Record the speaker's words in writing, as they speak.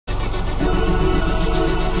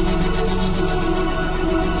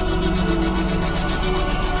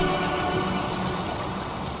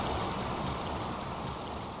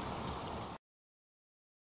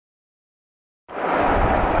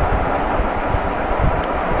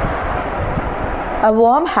A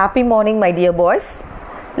warm happy morning, my dear boys.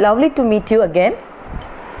 Lovely to meet you again.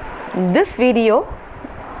 This video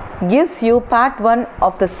gives you part 1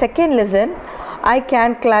 of the second lesson, I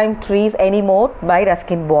Can't Climb Trees Anymore by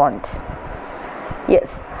Ruskin Bond.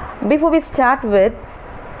 Yes, before we start with,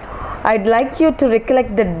 I'd like you to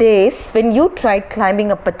recollect the days when you tried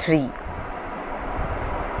climbing up a tree.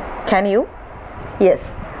 Can you?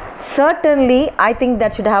 Yes, certainly I think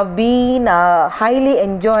that should have been a highly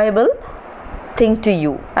enjoyable thing to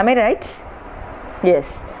you. Am I right?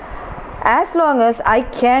 Yes. As long as I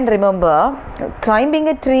can remember, climbing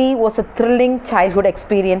a tree was a thrilling childhood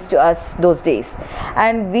experience to us those days,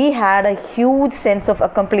 and we had a huge sense of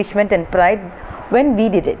accomplishment and pride when we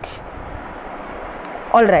did it.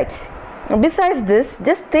 Alright, besides this,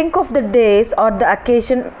 just think of the days or the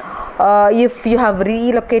occasion if you have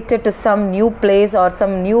relocated to some new place or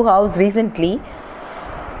some new house recently.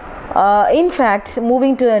 In fact,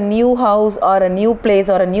 moving to a new house or a new place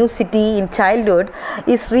or a new city in childhood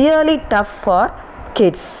is really tough for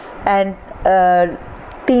kids and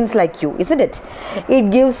teens like you, isn't it? It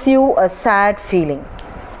gives you a sad feeling.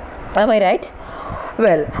 Am I right?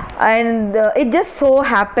 Well, and it just so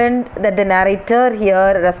happened that the narrator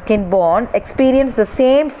here, Ruskin Bond, experienced the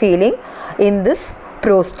same feeling in this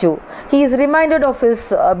prose too. He is reminded of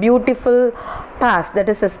his beautiful past, that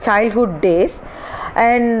is his childhood days,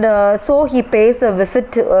 and so he pays a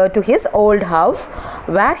visit to his old house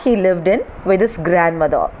where he lived in with his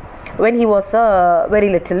grandmother when he was a very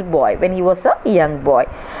little boy, when he was a young boy.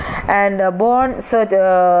 And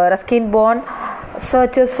Ruskin Bond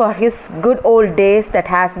searches for his good old days that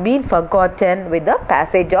has been forgotten with the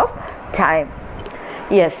passage of time.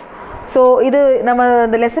 Yes, so இது நம்ம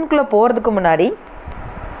இந்த லெசனுக்குள்ளே போகிறதுக்கு முன்னாடி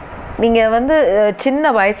நீங்கள் வந்து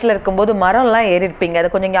சின்ன வயசில் இருக்கும்போது மரம்லாம் ஏறியிருப்பீங்க. அதை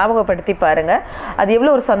கொஞ்சம் ஞாபகப்படுத்தி பாருங்கள். அது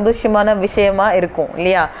எவ்வளோ ஒரு சந்தோஷமான விஷயமா இருக்கும்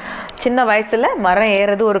இல்லையா? சின்ன வயசில் மரம்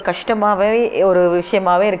ஏறது ஒரு கஷ்டமாகவே ஒரு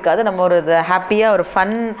விஷயமாகவே இருக்காது. நம்ம ஒரு ஹாப்பியாக ஒரு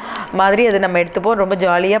ஃபன் மாதிரி அது நம்ம எடுத்துப்போம், ரொம்ப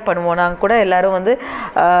ஜாலியாக பண்ணுவோம். நாங்கள் கூட எல்லோரும் வந்து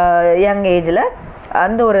யங் ஏஜில்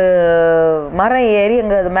அந்த ஒரு மரம் ஏறி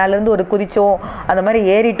அங்கே அது மேலேருந்து ஒரு குதித்தோம், அந்த மாதிரி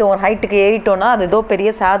ஏறிட்டோம், ஒரு ஹைட்டுக்கு ஏறிட்டோன்னா அது ஏதோ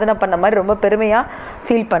பெரிய சாதனை பண்ண மாதிரி ரொம்ப பெருமையாக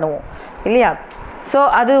ஃபீல் பண்ணுவோம் இல்லையா? ஸோ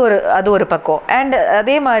அது ஒரு பக்கம். அண்ட்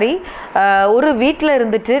அதே மாதிரி ஒரு வீட்டில்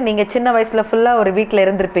இருந்துட்டு நீங்கள் சின்ன வயசில் ஃபுல்லாக ஒரு வீட்டில்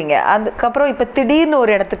இருந்திருப்பீங்க. அதுக்கப்புறம் இப்போ திடீர்னு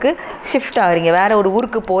ஒரு இடத்துக்கு ஷிஃப்ட் ஆகிறீங்க, வேறு ஒரு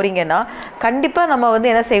ஊருக்கு போகிறீங்கன்னா கண்டிப்பாக நம்ம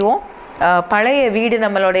வந்து என்ன செய்வோம், பழைய வீடு,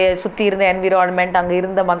 நம்மளுடைய சுற்றி இருந்த என்விரான்மெண்ட், அங்கே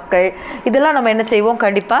இருந்த மக்கள், இதெல்லாம் நம்ம என்ன செய்வோம்,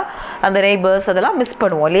 கண்டிப்பாக அந்த நெய்பர்ஸ் அதெல்லாம் மிஸ்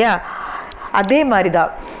பண்ணுவோம் இல்லையா? அதே மாதிரி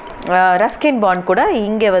தான் ரஸ்கின் பாண்ட் கூட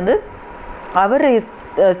இங்கே வந்து அவர்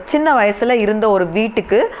சின்ன வயசில் இருந்த ஒரு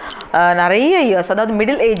வீட்டுக்கு நிறைய இயர்ஸ், அதாவது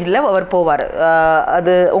மிடில் ஏஜில் அவர் போவார்.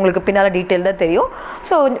 அது உங்களுக்கு பின்னால் டீட்டெயில் தான் தெரியும்.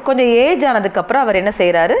 ஸோ கொஞ்சம் ஏஜ் ஆனதுக்கப்புறம் அவர் என்ன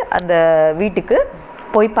செய்கிறாரு, அந்த வீட்டுக்கு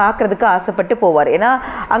போய் பார்க்குறதுக்கு ஆசைப்பட்டு போவார். ஏன்னா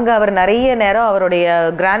அங்கே அவர் நிறைய நேரம் அவருடைய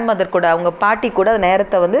கிராண்ட் மதர் கூட, அவங்க பாட்டி கூட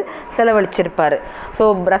நேரத்தை வந்து செலவழிச்சிருப்பார். ஸோ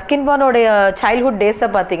ரஸ்கின் பாண்டோடைய சைல்ட்ஹுட் டேஸை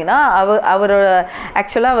பார்த்தீங்கன்னா அவரோட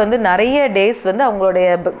ஆக்சுவலாக வந்து நிறைய டேஸ் வந்து அவங்களுடைய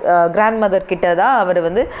கிராண்ட் மதர் கிட்ட தான் அவர்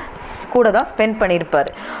வந்து கூட தான் ஸ்பெண்ட் பண்ணியிருப்பார்.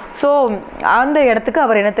 ஸோ அந்த இடத்துக்கு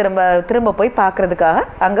அவர் என்ன திரும்ப போய் பார்க்குறதுக்காக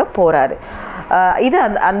அங்கே போகிறாரு. இது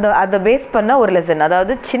அதை பேஸ் பண்ண ஒரு லெசன்.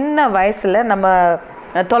 அதாவது சின்ன வயசில் நம்ம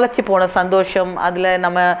தொலைச்சி போன சந்தோஷம், அதில்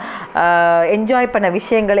நம்ம என்ஜாய் பண்ண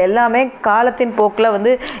விஷயங்கள் எல்லாமே காலத்தின் போக்கில்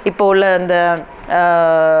வந்து இப்போ உள்ள அந்த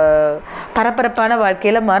பரபரப்பான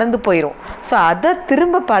வாழ்க்கையில் மறந்து போயிடும். ஸோ அதை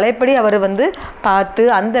திரும்ப பழையபடி அவர் வந்து பார்த்து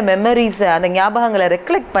அந்த மெமரிஸை, அந்த ஞாபகங்களை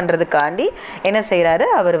ரெக்கலெக்ட் பண்ணுறதுக்காண்டி என்ன செய்கிறாரு,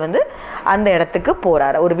 அவர் வந்து அந்த இடத்துக்கு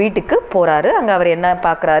போகிறாரு, ஒரு வீட்டுக்கு போகிறாரு. அங்கே அவர் என்ன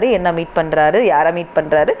பார்க்குறாரு, என்ன மீட் பண்ணுறாரு, யாரை மீட்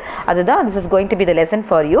பண்ணுறாரு, அதுதான் this is going to be the lesson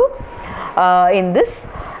for you in this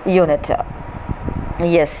unit.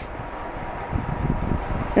 Yes.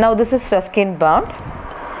 Now this is Ruskin Bond.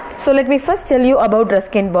 So let me first tell you about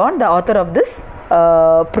Ruskin Bond, the author of this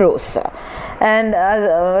prose. And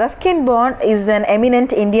Ruskin Bond is an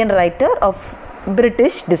eminent Indian writer of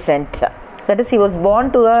British descent. That is, he was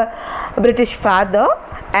born to a British father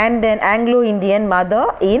and an Anglo-Indian mother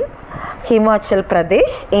in Himachal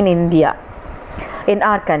Pradesh in India, in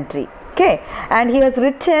our country. Okay, and he has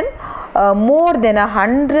written more than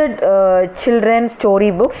 100 children's story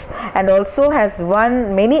books and also has won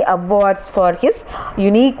many awards for his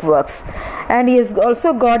unique works. And he has also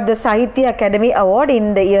got the Sahitya Academy Award in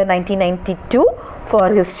the year 1992 for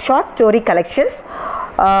his short story collections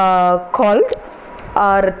called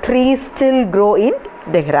Our Trees Still Grow in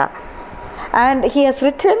Dehra. And he has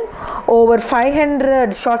written over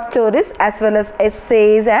 500 short stories as well as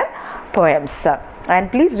essays and poems. And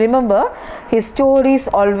please remember, his stories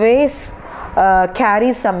always carry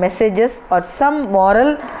some messages or some moral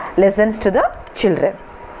lessons to the children.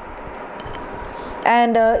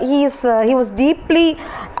 and he was deeply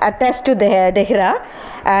attached to Dehra,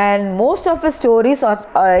 and most of his stories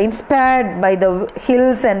are inspired by the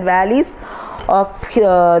hills and valleys of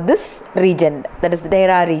this region, that is the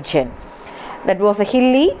Dehra region. That was a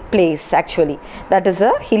hilly place actually, that is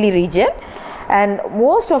a hilly region, and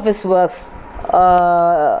most of his works,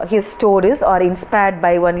 his stories are inspired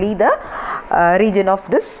by only the region of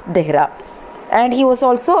this Dehra. And he was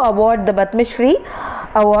also awarded the Padma Shri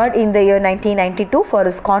award in the year 1992 for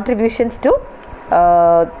his contributions to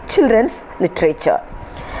children's literature.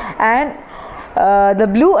 And the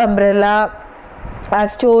Blue Umbrella,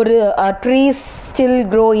 trees still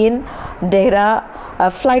grow in Dehra, a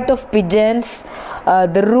flight of pigeons,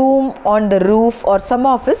 the room on the roof, or some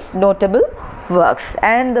of his notable works.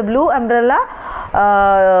 And the Blue Umbrella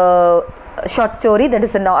short story, that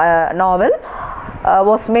is a novel,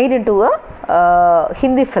 was made into a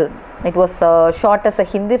Hindi film. It was shot as a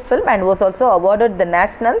Hindi film and was also awarded the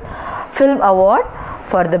National Film Award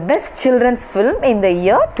for the best children's film in the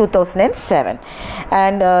year 2007.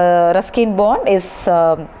 And Ruskin Bond is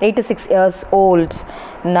 86 years old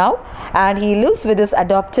now, and he lives with his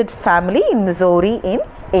adopted family in Missouri in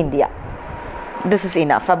India. This is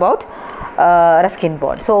enough about Ruskin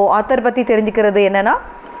Bond. So author பத்தி தெரிஞ்சுக்கிறது என்னன்னா,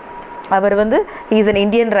 அவர் வந்து he is an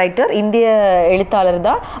Indian writer, இந்திய எழுத்தாளர்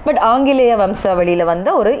தான், but ஆங்கிலேய வம்சாவளியில் வந்த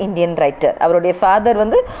ஒரு இந்தியன் ரைட்டர். அவருடைய ஃபாதர்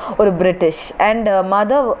வந்து ஒரு பிரிட்டிஷ் அண்ட்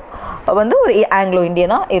மதர் வந்து ஒரு ஆங்கிலோ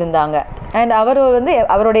இந்தியனாக இருந்தாங்க. அண்ட் அவர் வந்து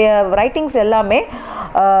அவருடைய ரைட்டிங்ஸ் எல்லாமே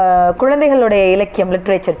குழந்தைகளுடைய இலக்கியம்,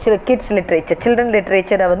 லிட்ரேச்சர், கிட்ஸ் லிட்ரேச்சர், சில்ட்ரன்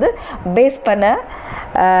லிட்ரேச்சரை வந்து பேஸ் பண்ண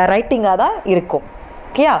ரைட்டிங்காக தான் இருக்கும்.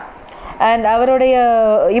 ஓகேயா? அண்ட் அவருடைய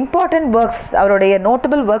இம்பார்ட்டண்ட் ஒர்க்ஸ், அவருடைய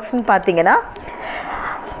நோட்டபிள் ஒர்க்ஸ்ன்னு பார்த்தீங்கன்னா,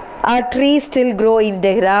 Our trees still grow in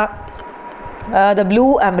Dehra, the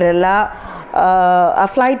Blue Umbrella, a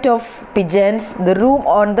flight of pigeons, the room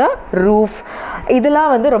on the roof.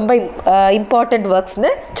 இதெல்லாம் வந்து ரொம்ப இம்பார்ட்டண்ட்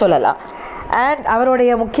ஒர்க்ஸ்னு சொல்லலாம். அண்ட்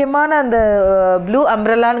அவருடைய முக்கியமான அந்த ப்ளூ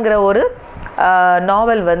அம்ப்ரெல்லாங்கிற ஒரு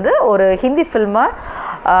நாவல் வந்து ஒரு ஹிந்தி ஃபில்மாக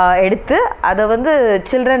எடுத்து அதை வந்து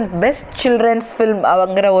பெஸ்ட் சில்ட்ரன்ஸ் ஃபில்ம்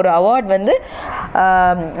அவங்கிற ஒரு அவார்ட் வந்து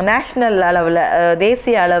நேஷ்னல் அளவில்,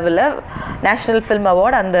 தேசிய அளவில் நேஷ்னல் ஃபில்ம்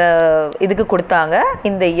அவார்டு அந்த இதுக்கு கொடுத்தாங்க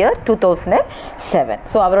இந்த இயர் 2007.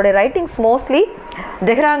 ஸோ அவருடைய ரைட்டிங்ஸ் மோஸ்ட்லி,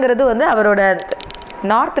 தெஹ்ராங்கிறது வந்து அவரோட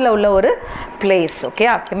நார்த்தில் உள்ள ஒரு பிளேஸ், ஓகே,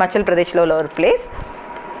 ஹிமாச்சல் பிரதேஷில் உள்ள ஒரு பிளேஸ்.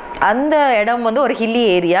 அந்த இடம் வந்து ஒரு ஹில்லி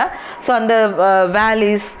ஏரியா. ஸோ அந்த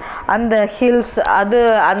வேலிஸ், அந்த ஹில்ஸ்,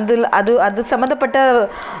 அது சம்மந்தப்பட்ட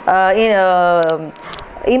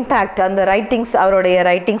இம்பேக்ட் அந்த ரைட்டிங்ஸ், அவருடைய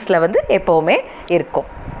ரைட்டிங்ஸில் வந்து எப்போவுமே இருக்கும்.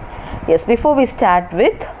 S, before we start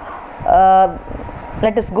with,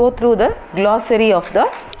 let us go through the glossary of the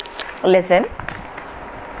lesson.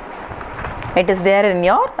 It is there in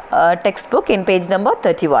your textbook in page number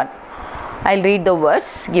 31. I'll read the words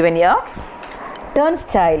given here.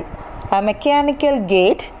 Turnstile, a mechanical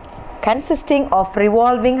gate consisting of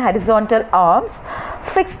revolving horizontal arms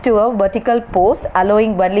fixed to a vertical post,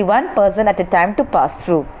 allowing only one person at a time to pass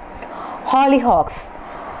through. Hollyhocks,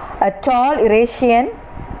 a tall Eurasian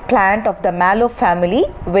plant of the mallow family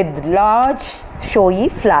with large showy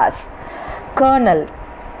flowers. Colonel,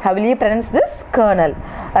 how will you pronounce this? Colonel,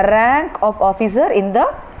 a rank of officer in the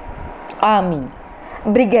army.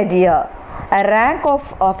 Brigadier, a rank of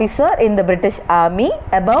officer in the British Army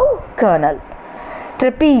above colonel.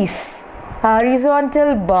 Trapeze, a horizontal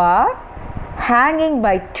bar hanging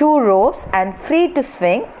by two ropes and free to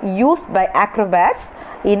swing, used by acrobats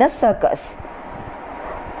in a circus.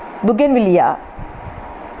 Bougainvillea,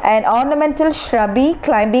 an ornamental shrubby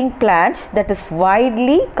climbing plant that is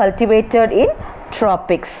widely cultivated in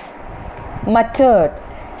tropics. Muttered,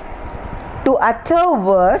 to utter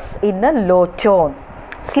words in a low tone.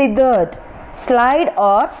 Slithered, slide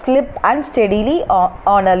or slip unsteadily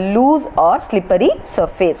on a loose or slippery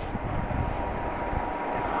surface.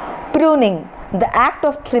 Pruning, the act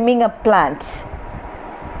of trimming a plant.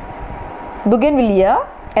 Bougainvillea,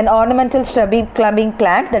 an ornamental shrubby climbing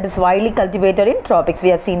plant that is widely cultivated in tropics. We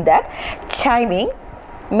have seen that. Chiming,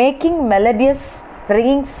 making melodious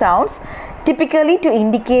ringing sounds, typically to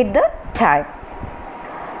indicate the time.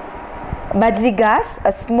 Budgerigar,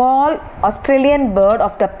 a small Australian bird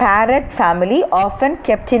of the parrot family, often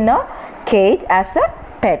kept in a cage as a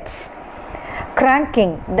pet.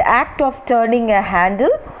 Cranking, the act of turning a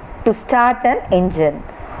handle to start an engine.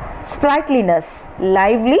 Sprightliness,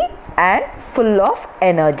 lively and full of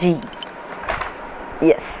energy.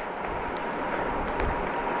 Yes.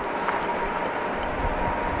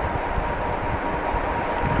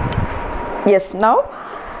 Yes, now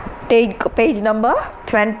take page number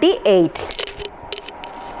 28.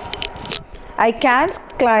 I can't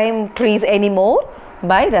climb trees anymore.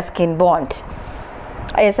 by Ruskin Bond.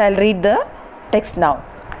 Yes, I'll read the text now.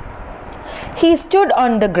 He stood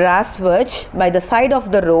on the grass verge by the side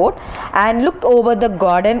of the road and looked over the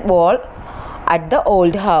garden wall at the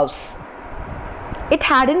old house. It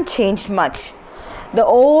hadn't changed much. The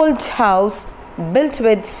old house, built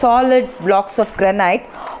with solid blocks of granite,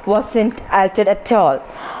 wasn't altered at all.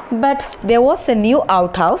 But there was a new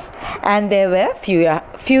outhouse and there were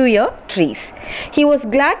fewer trees. He was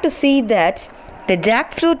glad to see that the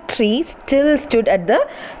jackfruit tree still stood at the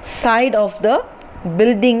side of the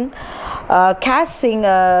building, casting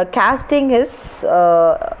his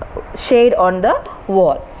shade on the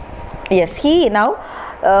wall. Yes, he now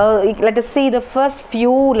let us see the first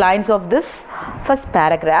few lines of this first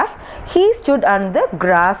paragraph. He stood on the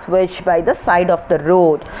grass verge by the side of the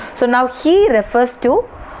road. So now he refers to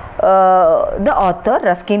the author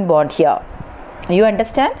Ruskin Bond here. You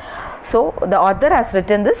understand? So the author has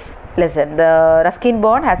written this lesson. The Ruskin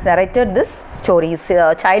Bond has narrated this story. His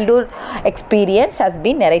childhood experience has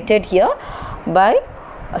been narrated here by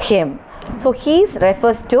him. So he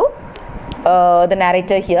refers to the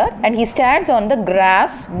narrator here, and he stands on the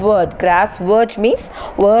grass verge. Grass verge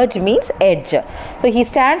means edge. So he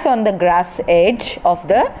stands on the grass edge of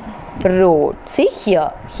the road. See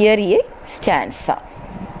here he stands,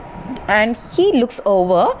 and he looks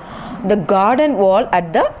over the garden wall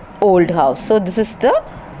at the old house. So this is the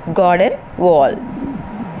garden wall.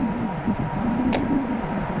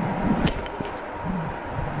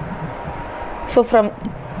 So from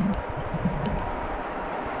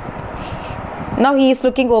now he is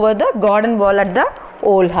looking over the garden wall at the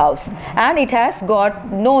old house, and it has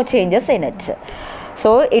got no changes in it.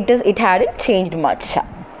 So it hadn't changed much,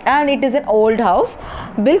 and it is an old house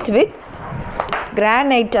built with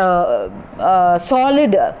granite,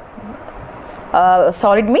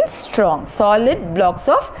 solid means strong, solid blocks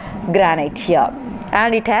of granite here,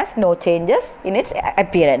 and it has no changes in its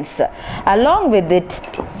appearance. Along with it,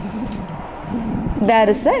 there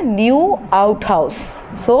is a new outhouse.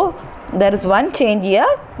 So there is one change here.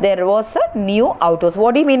 There was a new outhouse.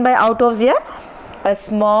 What do you mean by outhouse here? A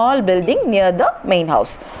small building near the main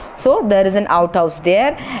house. So there is an outhouse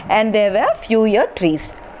there, and there were fewer trees,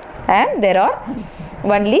 and there are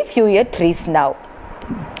only fewer trees now.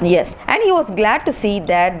 Yes, and he was glad to see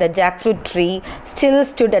that the jackfruit tree still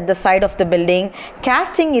stood at the side of the building,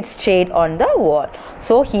 casting its shade on the wall.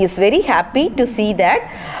 So he is very happy to see that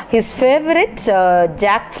his favorite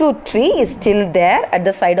jackfruit tree is still there at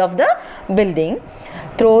the side of the building,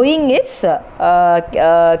 throwing its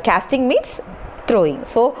casting means throwing.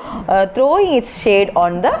 So throwing its shade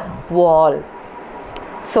on the wall.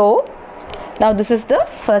 So now this is the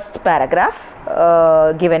first paragraph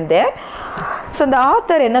given there. So the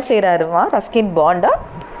author என்ன செய்றாருமா, Ruskin bond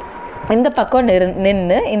இந்த பக்கம்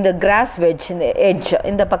நின்று இந்த cross wedge, இந்த edge,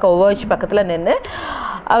 இந்த பக்கம் wedge பக்கத்தில் நின்று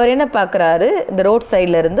அவர் என்ன பார்க்குறாரு, இந்த ரோட்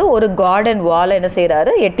சைடில் இருந்து ஒரு கார்டன் வாலை என்ன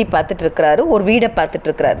செய்கிறாரு, எட்டி பார்த்துட்டு இருக்கிறாரு. ஒரு வீடை பார்த்துட்டு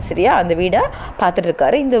இருக்கிறாரு. சரியா, அந்த வீடை பார்த்துட்டு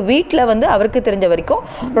இருக்காரு. இந்த வீட்டில் வந்து அவருக்கு தெரிஞ்ச வரைக்கும்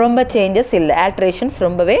ரொம்ப சேஞ்சஸ் இல்லை, ஆல்ட்ரேஷன்ஸ்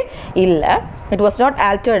ரொம்பவே இல்லை. இட் வாஸ் நாட்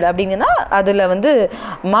ஆல்டர்ட் அப்படிங்கன்னா அதில் வந்து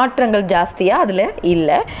மாற்றங்கள் ஜாஸ்தியாக அதில்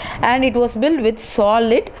இல்லை. And it was built with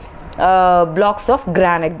solid blocks of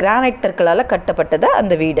granite கற்களால் கட்டப்பட்டது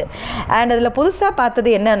அந்த வீடு. அண்ட் அதில் புதுசாக பார்த்தது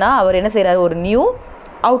என்னென்னா, அவர் என்ன செய்கிறாரு, ஒரு நியூ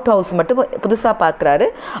அவுட் ஹவுஸ் மட்டும் புதுசாக பார்க்குறாரு.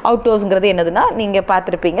 அவுட் ஹவுஸுங்கிறது என்னதுன்னா, நீங்கள்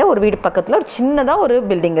பார்த்துருப்பீங்க, ஒரு வீடு பக்கத்தில் ஒரு சின்னதாக ஒரு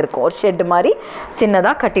பில்டிங் இருக்கும், ஒரு ஷெட் மாதிரி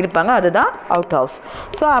சின்னதாக கட்டியிருப்பாங்க, அதுதான் அவுட் ஹவுஸ்.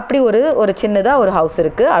 ஸோ அப்படி ஒரு சின்னதாக ஒரு ஹவுஸ்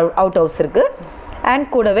இருக்குது, அவுட் ஹவுஸ் இருக்குது. அண்ட்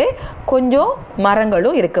கூடவே கொஞ்சம்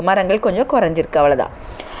மரங்களும் இருக்குது, மரங்கள் கொஞ்சம் குறைஞ்சிருக்கு, அவ்வளோதான்.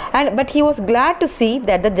 But he was glad to see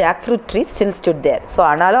that the jackfruit tree still stood there. So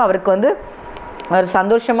ஆனாலும் அவருக்கு வந்து ஒரு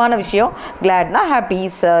சந்தோஷமான விஷயம், கிளாட்னா ஹாப்பி,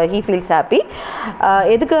 ஹீ ஃபீல்ஸ் ஹாப்பி.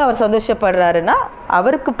 எதுக்கு அவர் சந்தோஷப்படுறாருன்னா,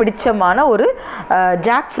 அவருக்கு பிடிச்சமான ஒரு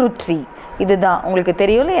ஜாக்ஃப்ரூட் ட்ரீ, இதுதான் உங்களுக்கு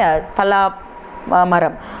தெரியும் இல்லையா, பலா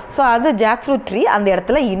மரம். ஸோ அது ஜாக்ஃப்ரூட் ட்ரீ அந்த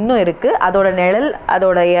இடத்துல இன்னும் இருக்குது. அதோட நிழல்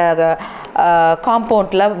அதோடைய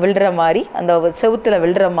காம்பவுண்டில் விழுற மாதிரி, அந்த செவுத்தில்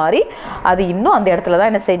விழுற மாதிரி அது இன்னும் அந்த இடத்துல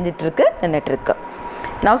தான் என்ன செஞ்சிட்ருக்கு, நின்றுட்டுருக்கு.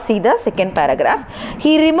 Now see the second paragraph.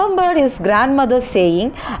 He remembered his grandmother saying,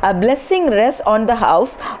 "A blessing rests on the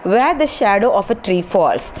house where the shadow of a tree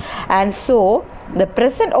falls." And so the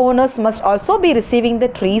present owners must also be receiving the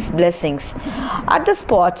tree's blessings. At the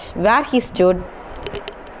spot where he stood,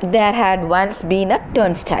 there had once been a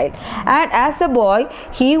turnstile, and as a boy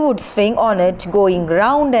he would swing on it, going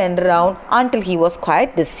round and round until he was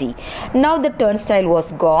quite dizzy. Now the turnstile was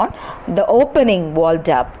gone, the opening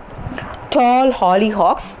walled up. Tall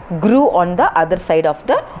hollyhocks grew on the other side of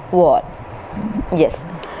the wall. Yes.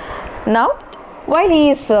 Now, while he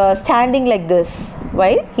is standing like this,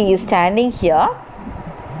 while he is standing here,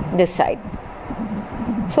 this side,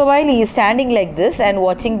 So while he is standing like this and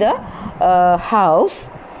watching the house,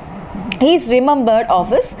 he is remembered of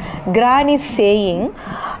his granny saying,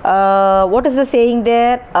 what is the saying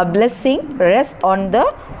there? A blessing rests on the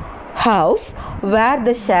house where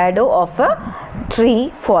the shadow of a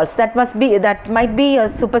tree falls. That might be a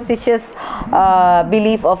superstitious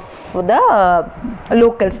belief of the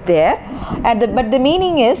locals there. But the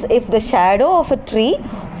meaning is, if the shadow of a tree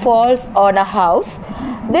falls on a house,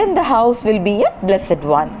 then the house will be a blessed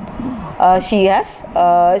one. She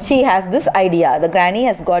has this idea. The granny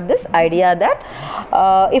has got this idea that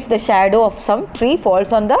if the shadow of some tree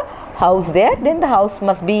falls on the house there, then the house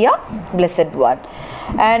must be a blessed one.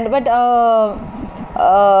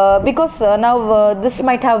 Because now this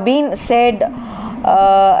might have been said,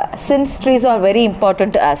 since trees are very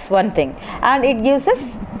important to us, one thing, and it gives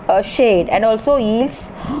us shade and also yields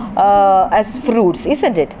as fruits,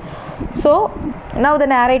 isn't it? So now the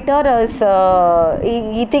narrator is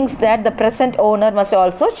he thinks that the present owner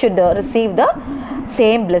should receive the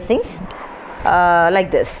same blessings like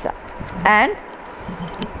this. And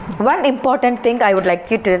one important thing I would like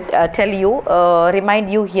you to remind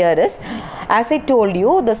you here is, as I told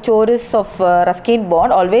you, the stories of Ruskin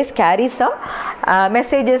Bond always carry some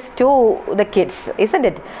messages to the kids, isn't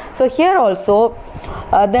it? So here also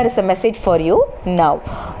there is a message for you now.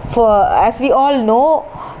 As we all know,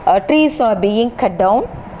 trees are being cut down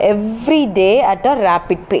every day at a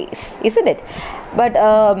rapid pace, isn't it? But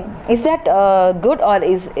is that good, or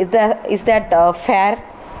is that fair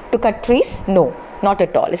to cut trees? No, not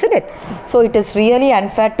at all, isn't it? So it is really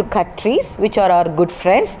unfair to cut trees, which are our good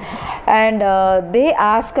friends, and they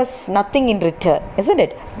ask us nothing in return, isn't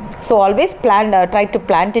it? So always try to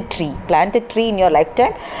plant a tree in your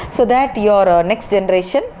lifetime, so that your next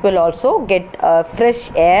generation will also get fresh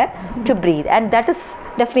air to breathe, and that is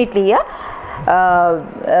definitely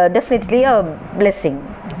a blessing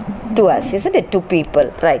to us, isn't it? To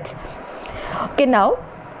people, right? Okay, now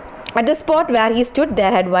at the spot where he stood,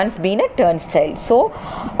 there had once been a turnstile. So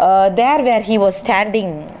there where he was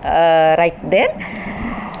standing right then,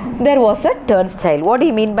 there was a turnstile. What do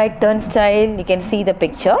you mean by turnstile? You can see the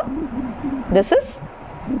picture. This is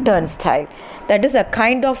turnstile. That is a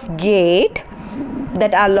kind of gate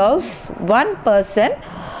that allows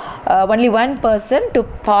only one person to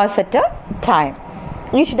pass at a time.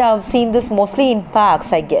 You should have seen this mostly in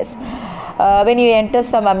parks, I guess. When you enter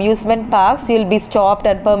some amusement parks, you will be stopped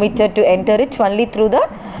and permitted to enter it only through the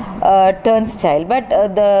turnstile. But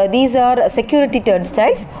these are security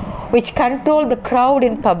turnstiles which control the crowd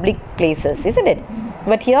in public places, isn't it?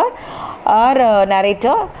 But here our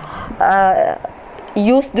narrator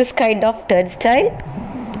used this kind of turnstile.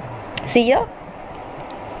 See here?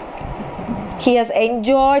 He has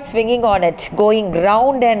enjoyed swinging on it, going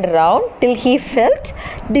round and round till he felt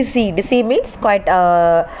dizzy. Dizzy means quite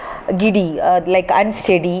giddy, like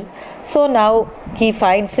unsteady. So now he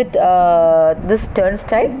finds it, this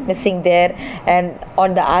turnstile missing there, and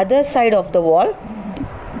on the other side of the wall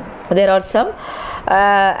there are some,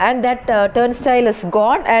 and that turnstile is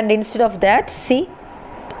gone, and instead of that, see,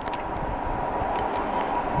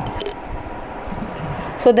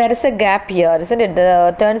 so there is a gap here, isn't it?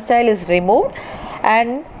 The turnstile is removed,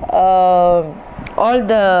 and all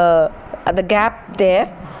the gap there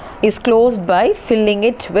is closed by filling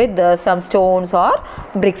it with some stones or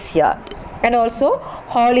bricks here. And also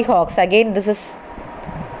hollyhocks. Again, this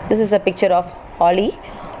is a picture of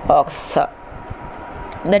hollyhocks.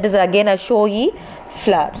 That is again a showy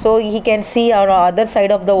flower. So he can see on the other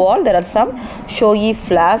side of the wall there are some showy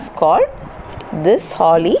flowers called this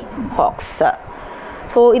hollyhocks.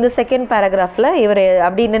 So இந்த second பேராகிராஃபில் இவர்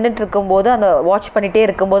அப்படி நின்றுட்டு இருக்கும்போது, அந்த watch பண்ணிகிட்டே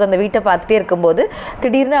இருக்கும்போது, அந்த வீட்டை பார்த்துட்டே இருக்கும்போது,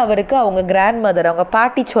 திடீர்னு அவருக்கு அவங்க கிராண்ட் மதர், அவங்க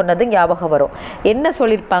பாட்டி சொன்னது ஞாபகம் வரும். என்ன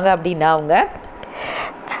சொல்லியிருப்பாங்க அப்படின்னா, அவங்க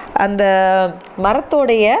அந்த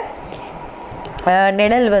மரத்தோடைய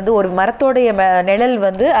நிழல் வந்து, ஒரு மரத்தோடைய நிழல்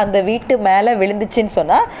வந்து அந்த வீட்டு மேலே விழுந்துச்சுன்னு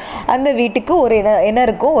சொன்னால் அந்த வீட்டுக்கு ஒரு என்ன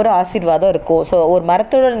இருக்கும், ஒரு ஆசீர்வாதம் இருக்கும். ஸோ ஒரு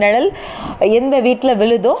மரத்தோட நிழல் எந்த வீட்டில்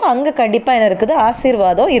விழுதோ அங்கே கண்டிப்பாக என்ன இருக்குது,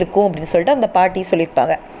 ஆசீர்வாதம் இருக்கும் அப்படின்னு சொல்லிட்டு அந்த பாட்டி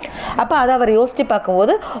சொல்லியிருப்பாங்க. அப்போ அதை அவர் யோசித்து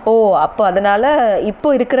பார்க்கும்போது, அப்போ அதனால்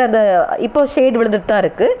இப்போ ஷேட் விழுந்துட்டு தான்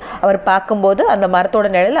இருக்குது. அவர் பார்க்கும்போது அந்த மரத்தோட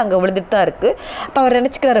நிழல் அங்கே விழுந்துட்டு தான் இருக்குது. அப்போ அவர்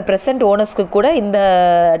நினச்சிக்கிறார், ப்ரெசன்ட் ஓனர்ஸ்க்கு கூட இந்த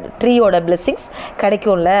ட்ரீயோட பிளெஸ்ஸிங்ஸ்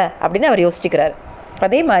கிடைக்கும்ல அப்படின்னு அவர் யோசிச்சுக்கிறார்.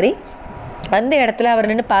 அதே மாதிரி அந்த இடத்துல அவர்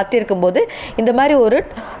நின்று பார்த்து இருக்கும்போது இந்த மாதிரி ஒரு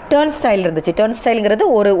டர்ன் ஸ்டைல் இருந்துச்சு. டர்ன் ஸ்டைலுங்கிறது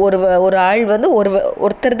ஒரு ஆள் வந்து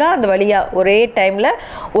ஒருத்தர் தான் அந்த வழியாக ஒரே டைமில்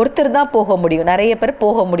ஒருத்தர் தான் போக முடியும், நிறைய பேர்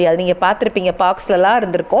போக முடியாது. நீங்கள் பார்த்துருப்பீங்க, பார்க்ஸ்லலாம்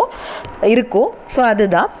இருக்கும். ஸோ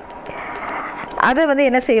அதுதான் அதை வந்து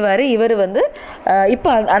என்ன செய்வார், இவர் வந்து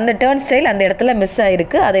இப்போ அந்த டர்ன் ஸ்டைல் அந்த இடத்துல மிஸ்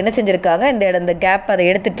ஆகிருக்கு. அதை என்ன செஞ்சுருக்காங்க, இந்த கேப் அதை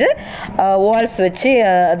எடுத்துகிட்டு வால்ஸ் வச்சு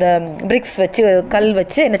அதை பிரிக்ஸ் வச்சு கல்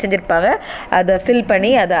வச்சு என்ன செஞ்சுருப்பாங்க, அதை ஃபில்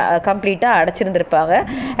பண்ணி அதை கம்ப்ளீட்டாக அடைச்சிருந்துருப்பாங்க.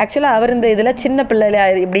 ஆக்சுவலாக அவர் இந்த இதில் சின்ன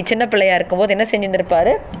பிள்ளையாக இருக்கும்போது என்ன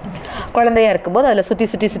செஞ்சுருந்துருப்பார், குழந்தையாக இருக்கும்போது அதில் சுற்றி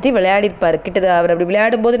சுற்றி சுற்றி விளையாடிருப்பார். அவர் அப்படி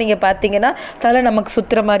விளையாடும்போது நீங்கள் பார்த்தீங்கன்னா தலை நமக்கு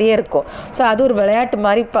சுற்றுற மாதிரியே இருக்கும். ஸோ அது ஒரு விளையாட்டு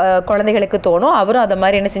மாதிரி குழந்தைகளுக்கு தோணும். அவரும் அதை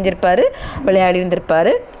மாதிரி என்ன செஞ்சுருப்பார், விளையாடி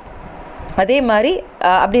இருந்திருப்பார். அதே மாதிரி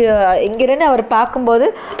அப்படி இங்கேருந்து அவர் பார்க்கும்போது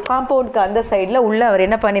காம்பவுண்டுக்கு அந்த சைடில் உள்ள அவர்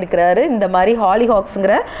என்ன பண்ணியிருக்கிறாரு, இந்த மாதிரி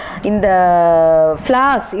ஹாலிஹாக்ஸுங்கிற இந்த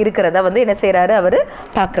ஃப்ளார்ஸ் இருக்கிறத வந்து என்ன செய்கிறாரு, அவர்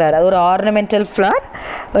பார்க்குறாரு. அது ஒரு ஆர்னமெண்டல் ஃப்ளார்,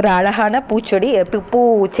 ஒரு அழகான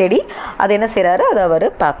பூச்செடி. அது என்ன செய்கிறாரு, அதை அவர்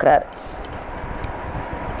பார்க்குறாரு.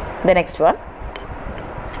 The next one.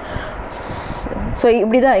 ஸோ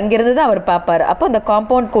இப்படி தான் இங்கேருந்து தான் அவர் பார்ப்பார். அப்போ அந்த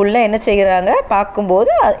காம்பவுண்ட்குள்ளே என்ன செய்கிறாங்க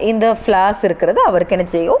பார்க்கும்போது இந்த ஃப்ளார்ஸ் இருக்கிறது அவருக்கு என்ன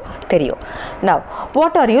செய்யும் தெரியும். Now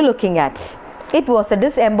what are you looking at? It was a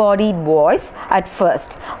disembodied voice at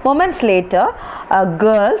first. Moments later, a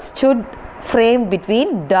girl stood framed between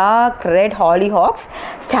dark red hollyhocks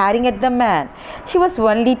staring at the man. She was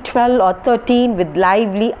only 12 or 13 with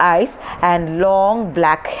lively eyes and long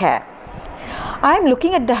black hair. I am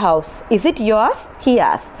looking at the house. Is it yours? He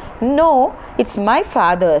asked. No, it's my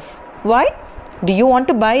father's. Why? Do you want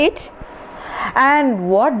to buy it? And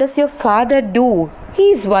what does your father do? He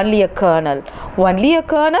is only a colonel. Only a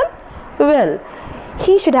colonel? Well,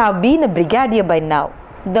 he should have been a brigadier by now.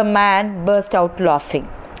 The man burst out laughing.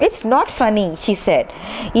 It's not funny, she said.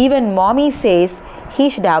 Even mommy says he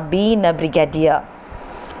should have been a brigadier.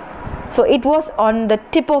 So it was on the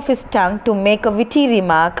tip of his tongue to make a witty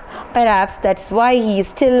remark. Perhaps that's why he is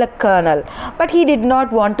still a colonel. But he did not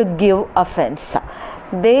want to give offense.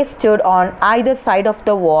 They stood on either side of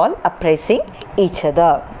the wall, appraising each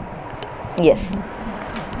other. Yes.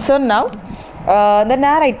 So now the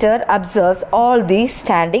narrator observes all these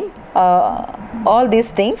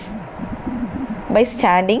things by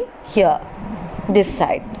standing here, this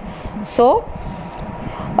side. So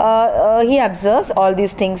he observes all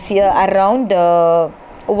these things here around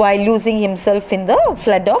while losing himself in the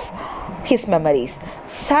flood of his memories.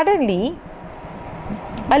 Suddenly,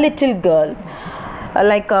 a little girl,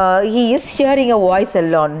 he is hearing a voice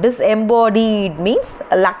alone. Disembodied means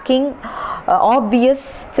lacking obvious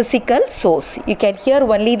physical source. You can hear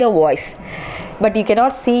only the voice, but you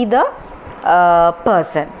cannot see the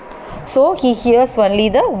person. So he hears only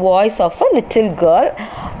the voice of a little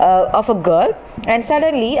girl, and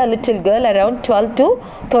suddenly a little girl around 12 to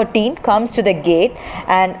 13 comes to the gate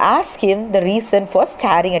and asks him the reason for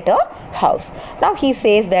staring at her house. Now he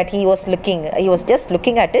says that he was just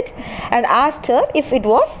looking at it and asked her if it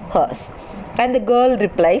was hers. And the girl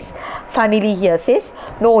replies, funnily here says,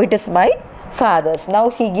 no, it is my father's. Now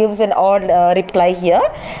she gives an odd reply here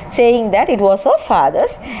saying that it was her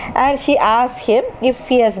father's, and she asks him if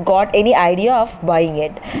he has got any idea of buying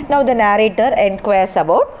it. Now the narrator inquires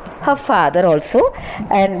about her father also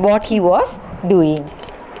and what he was doing.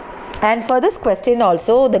 And for this question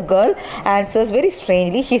also the girl answers very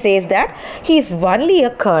strangely. She says that he is only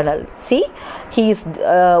a colonel. See, he is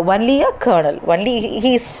only a colonel.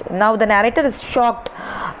 Now the narrator is shocked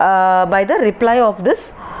by the reply of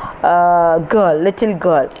this little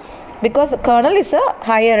girl, because colonel is a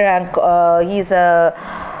higher rank. He is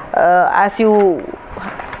as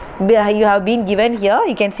you have been given here,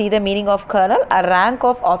 you can see the meaning of colonel, a rank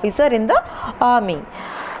of officer in the army.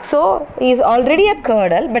 So he is already a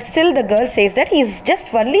colonel, but still the girl says that he is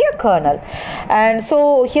just only a colonel. And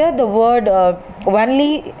so here the word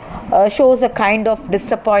only shows a kind of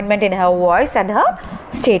disappointment in her voice and her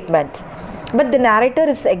statement. But the narrator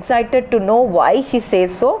is excited to know why she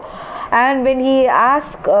says so, and when he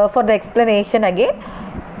asks for the explanation again,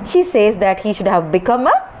 she says that he should have become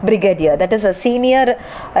a brigadier, that is a senior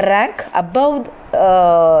rank above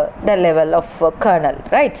the level of colonel,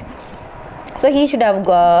 right? So he should have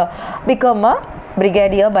become a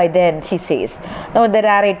brigadier by then, she says. Now the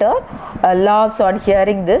narrator laughs on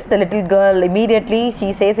hearing this. The little girl immediately,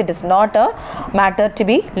 she says it is not a matter to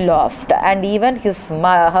be laughed, and even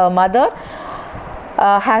her mother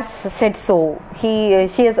has said so.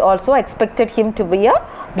 She has also expected him to be a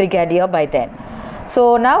brigadier by then.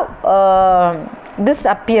 So now this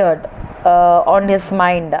appeared on his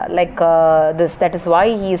mind this. That is why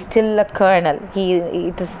he is still a colonel.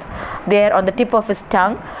 It is there on the tip of his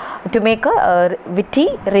tongue to make a witty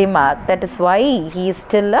remark. That is why he is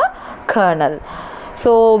still a colonel.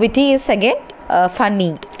 So witty is again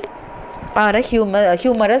funny or a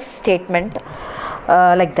humorous statement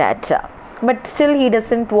like that. But still he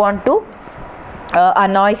doesn't want to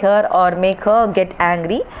annoy her or make her get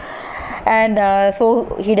angry. and so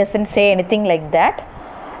he doesn't say anything like that,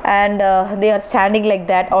 and they are standing like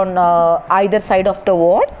that on either side of the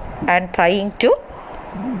wall and trying to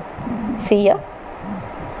see here.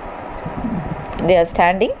 They are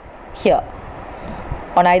standing here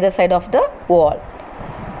on either side of the wall,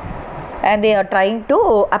 and they are trying to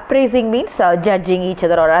appraising means judging each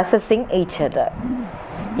other or assessing each other.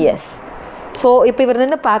 Yes. So இப்போ இவர்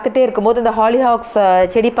நின்று பார்த்துட்டே இருக்கும்போது இந்த ஹாலிஹாக்ஸ்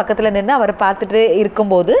செடி பக்கத்தில் நின்று அவர் பார்த்துட்டு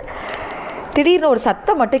இருக்கும்போது திடீர்னு ஒரு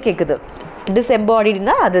சத்தம் மட்டும் கேட்குது.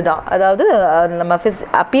 டிஸ்எம்பாடினா அதுதான், அதாவது நம்ம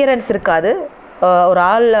அப்பியரன்ஸ் இருக்காது, ஒரு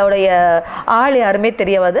ஆள் யாருமே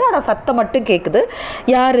தெரியாது, ஆனால் சத்தம் மட்டும் கேட்குது.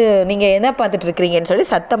 யார் நீங்கள் என்ன பார்த்துட்டு இருக்கிறீங்கன்னு சொல்லி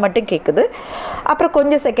சத்தம் மட்டும் கேட்குது. அப்புறம்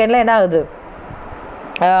கொஞ்சம் செகண்டில் என்ன ஆகுது,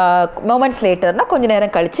 மொமெண்ட்ஸ் லேட்டர்னால் கொஞ்சம்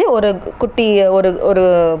நேரம் கழித்து ஒரு குட்டி ஒரு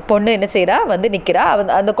பொண்ணு என்ன செய்கிறா வந்து நிற்கிறா.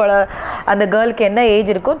 அந்த கேர்ளுக்கு என்ன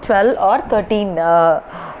ஏஜ் இருக்கும், 12 or 13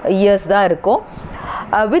 இயர்ஸ் தான் இருக்கும்.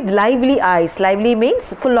 With lively eyes. Lively means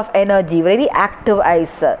full of energy, very active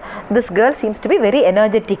eyes. This girl seems to be very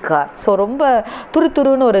energetic. So ரொம்ப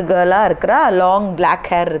துருன்னு ஒரு கேர்ளாக இருக்கிறா, லாங் பிளாக்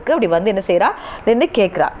ஹேர் இருக்குது. அப்படி வந்து என்ன செய்கிறா, நின்று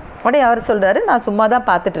கேட்குறா. உடனே அவர் சொல்கிறாரு, நான் சும்மா தான்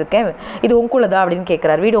பார்த்துட்ருக்கேன், இது உங்களுதா அப்படின்னு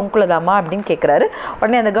கேட்குறாரு. வீடு உங்களுதாம்மா அப்படின்னு கேட்குறாரு.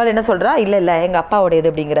 உடனே அந்த கேர்ள் என்ன சொல்கிறா, இல்லை எங்கள்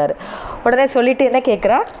அப்பாவோடையது அப்படிங்கிறாரு. உடனே சொல்லிவிட்டு என்ன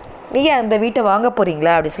கேட்குறா, நீங்கள் அந்த வீட்டை வாங்க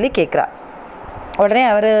போகிறீங்களா அப்படின்னு சொல்லி கேட்குறா. உடனே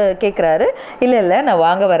அவர் கேட்குறாரு, இல்லை நான்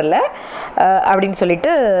வாங்க வரல அப்படின்னு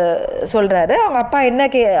சொல்லிட்டு சொல்கிறாரு. அவங்க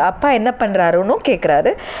அப்பா என்ன பண்ணுறாருன்னு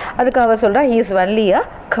கேட்குறாரு. அதுக்கு அவர் சொல்கிறா, he is only a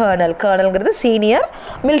கர்னல்ங்கிறது senior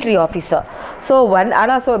military officer. So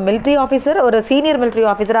ஆனால் மிலிட்ரி ஆஃபீஸர், ஒரு சீனியர் மிலிட்ரி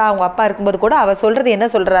ஆஃபீஸராக அவங்க அப்பா இருக்கும்போது கூட அவர் சொல்கிறது என்ன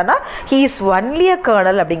சொல்கிறான்னா, he is only a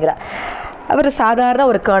kernel அப்படிங்கிற, அவர் சாதாரண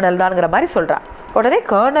ஒரு கர்னல் தான்ங்கிற மாதிரி சொல்கிறார். உடனே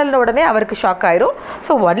கர்னல்னு உடனே அவருக்கு ஷாக் ஆயிரும்.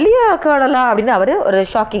 ஸோ ஒன்லி அ கர்னலா அப்படின்னு அவர் ஒரு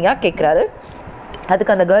ஷாக்கிங்காக கேட்குறாரு.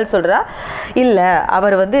 அதுக்கு அந்த கேர்ள் சொல்கிறா, இல்லை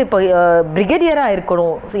அவர் வந்து இப்போ பிரிகேடியராக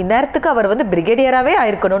இருக்கணும், இந்நேரத்துக்கு அவர் வந்து பிரிகேடியராகவே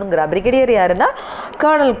ஆயிருக்கணுங்கிறா. பிரிகேடியர் யாருன்னா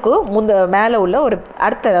கர்னலுக்கு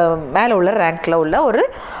மேலே உள்ள ரேங்க்கில் உள்ள ஒரு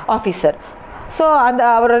ஆஃபீஸர். ஸோ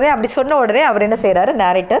அவர் உடனே அப்படி சொன்ன உடனே அவர் என்ன செய்கிறாரு,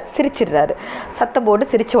 நேரேட்டர் சிரிச்சிடுறாரு. சத்தம் போட்டு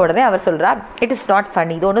சிரித்த உடனே அவர் சொல்கிறார், இட் இஸ் நாட்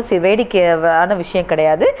ஃபன்னி, இது ஒன்றும் வேடிக்கையான விஷயம்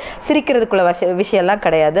கிடையாது, சிரிக்கிறதுக்குள்ள விஷயம்லாம்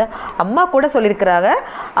கிடையாது. அம்மா கூட சொல்லியிருக்கிறாங்க,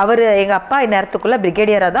 அவர் எங்கள் அப்பா இந்நேரத்துக்குள்ளே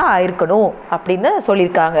பிரிகேடியராக தான் ஆயிருக்கணும் அப்படின்னு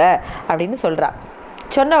சொல்லியிருக்காங்க அப்படின்னு சொல்கிறா.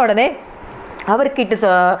 சொன்ன உடனே அவருக்கு it is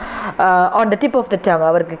on the tip of the tongue,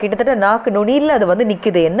 அவருக்கு கிட்டத்தட்ட நாக்கு நுனியில் அது வந்து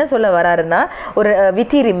நிற்குது. என்ன சொல்ல வராருன்னா, ஒரு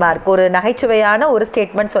விட்டி ரிமார்க், ஒரு நகைச்சுவையான ஒரு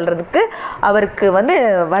ஸ்டேட்மெண்ட் சொல்கிறதுக்கு அவருக்கு வந்து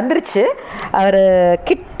வந்துருச்சு. அவர்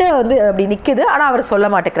கிட்ட வந்து அப்படி நிற்குது, ஆனால் அவர் சொல்ல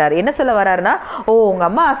மாட்டேங்கிறாரு. என்ன சொல்ல வராருன்னா, உங்கள்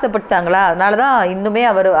அம்மா ஆசைப்பட்டாங்களா, அதனால தான் இன்னுமே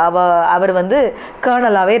அவர் வந்து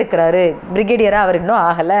கர்னலாகவே இருக்கிறாரு, பிரிகேடியராக அவர் இன்னும்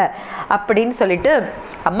ஆகலை அப்படின்னு சொல்லிட்டு,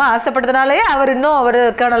 அம்மா ஆசைப்பட்டதுனாலே அவர்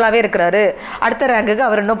கர்னலாகவே இருக்கிறாரு, அடுத்த ரேங்குக்கு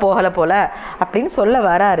அவர் இன்னும் போகலை போல் அப்படின்னு சொல்ல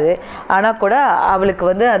வராரு. ஆனால் கூட அவளுக்கு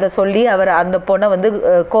வந்து அதை சொல்லி அவர் அந்த பொண்ணை வந்து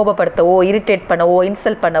கோபப்படுத்தவோ இரிட்டேட் பண்ணவோ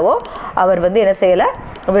இன்சல்ட் பண்ணவோ அவர் வந்து என்ன செய்யலை,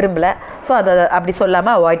 விரும்பலை. ஸோ அதை அப்படி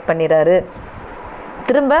சொல்லாமல் அவாய்ட் பண்ணிடுறாரு.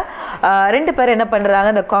 திரும்ப ரெண்டு பேரும் என்ன பண்ணுறாங்க,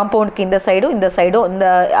 இந்த காம்பவுண்டுக்கு இந்த சைடும் இந்த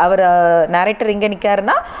அவர் நேரேட்டர் இங்கே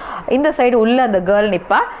நிற்காருன்னா இந்த சைடு உள்ள அந்த கேர்ள்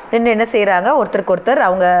நிற்பா. நின்று என்ன செய்கிறாங்க, ஒருத்தருக்கு ஒருத்தர்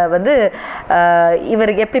அவங்க வந்து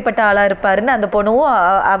இவர் எப்படிப்பட்ட ஆளாக இருப்பாருன்னு அந்த பொண்ணும்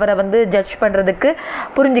அவரை வந்து ஜட்ஜ் பண்ணுறதுக்கு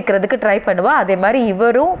புரிஞ்சிக்கிறதுக்கு ட்ரை பண்ணுவா. அதே மாதிரி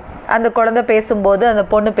இவரும் அந்த குழந்தை பேசும்போது, அந்த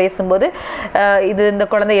பொண்ணு பேசும்போது இந்த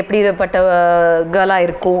குழந்தை எப்படிப்பட்ட கேர்ளாக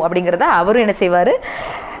இருக்கும் அப்படிங்கிறத அவரும் என்ன செய்வார்,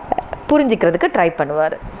 புரிஞ்சிக்கிறதுக்கு ட்ரை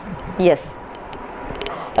பண்ணுவார். S,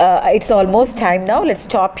 it's almost time now. Let's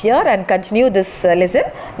stop here and continue this lesson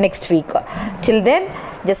next week. Till then,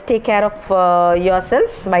 just take care of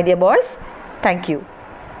yourselves, my dear boys. Thank you.